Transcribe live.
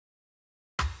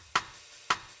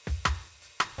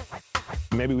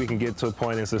Maybe we can get to a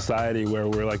point in society where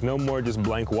we're like, no more just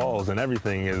blank walls and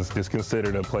everything is just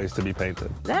considered a place to be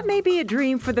painted. That may be a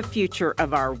dream for the future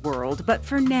of our world, but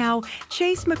for now,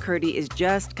 Chase McCurdy is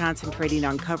just concentrating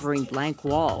on covering blank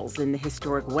walls in the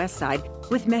historic Westside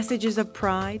with messages of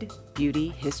pride, beauty,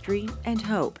 history, and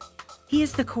hope. He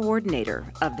is the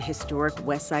coordinator of the Historic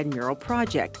Westside Mural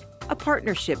Project, a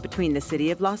partnership between the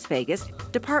City of Las Vegas,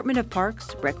 Department of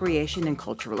Parks, Recreation, and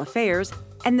Cultural Affairs,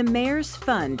 and the Mayor's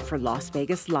Fund for Las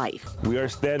Vegas Life. We are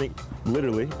standing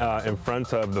literally in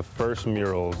front of the first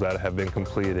murals that have been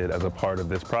completed as a part of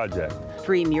this project.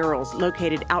 3 murals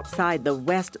located outside the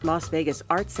West Las Vegas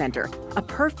Arts Center, a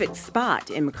perfect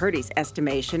spot in McCurdy's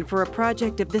estimation for a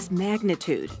project of this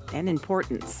magnitude and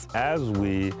importance. As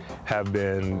we have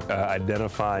been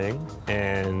identifying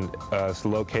and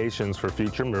locations for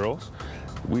future murals,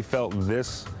 we felt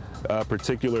this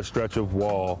particular stretch of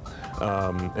wall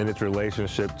and its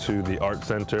relationship to the Art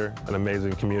Center, an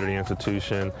amazing community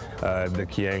institution, the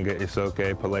Kienga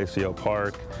Isoke Palacio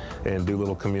Park, and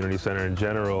Doolittle Community Center in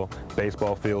general.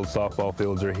 Baseball fields, softball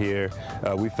fields are here.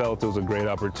 We felt it was a great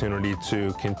opportunity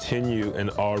to continue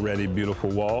an already beautiful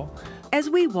wall.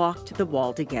 As we walked the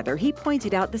wall together, he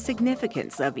pointed out the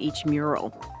significance of each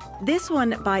mural. This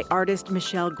one by artist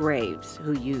Michelle Graves,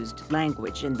 who used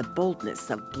language and the boldness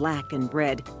of black and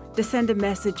red to send a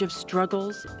message of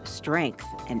struggles, strength,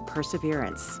 and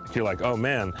perseverance. You're like, oh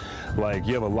man, like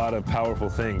you have a lot of powerful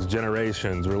things,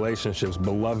 generations, relationships,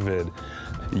 beloved,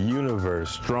 universe,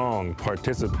 strong,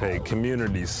 participate,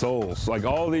 community, souls, like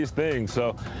all these things.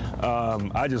 So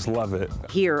I just love it.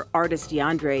 Here, artist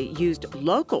DeAndre used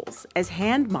locals as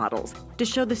hand models to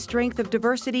show the strength of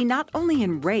diversity not only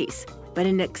in race, but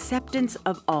in acceptance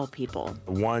of all people.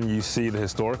 One, you see the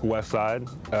historic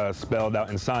Westside spelled out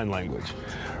in sign language,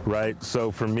 right?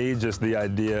 So for me, just the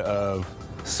idea of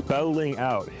spelling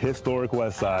out historic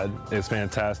Westside is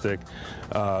fantastic.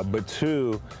 But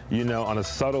 2, you know, on a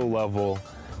subtle level,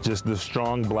 just the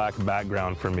strong black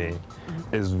background for me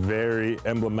is very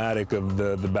emblematic of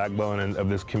the backbone of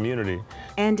this community.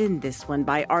 And in this one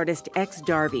by artist X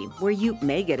Darvi, where you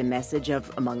may get a message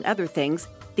of, among other things,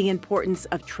 the importance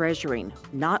of treasuring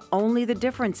not only the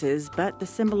differences, but the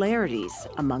similarities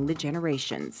among the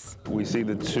generations. We see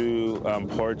the 2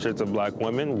 portraits of black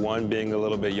women, one being a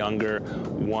little bit younger,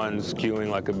 one skewing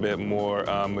like a bit more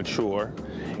mature.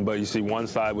 But you see one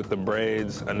side with the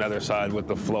braids, another side with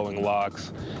the flowing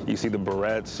locks. You see the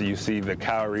barrettes, you see the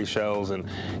cowrie shells, and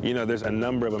you know, there's a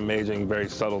number of amazing, very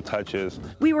subtle touches.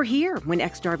 We were here when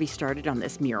X Darvi started on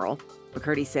this mural.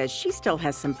 McCurdy says she still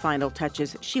has some final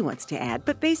touches she wants to add,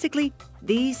 but basically,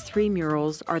 these 3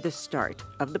 murals are the start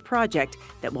of the project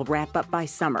that will wrap up by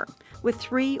summer, with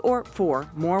 3 or 4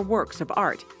 more works of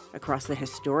art across the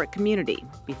historic community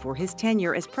before his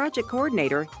tenure as project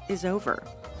coordinator is over.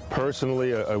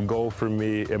 Personally, a goal for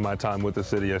me in my time with the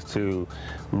city is to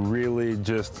really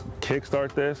just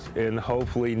kickstart this, and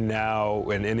hopefully now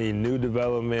in any new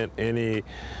development, any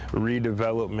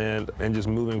redevelopment, and just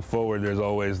moving forward, there's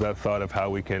always that thought of how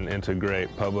we can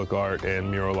integrate public art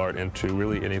and mural art into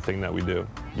really anything that we do.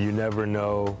 You never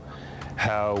know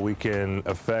how we can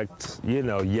affect, you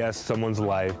know, yes, someone's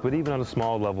life, but even on a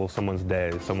small level, someone's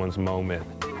day, someone's moment.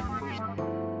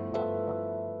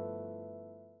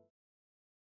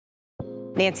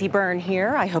 Nancy Byrne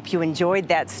here. I hope you enjoyed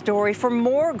that story. For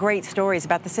more great stories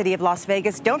about the city of Las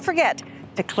Vegas, don't forget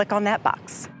to click on that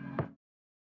box.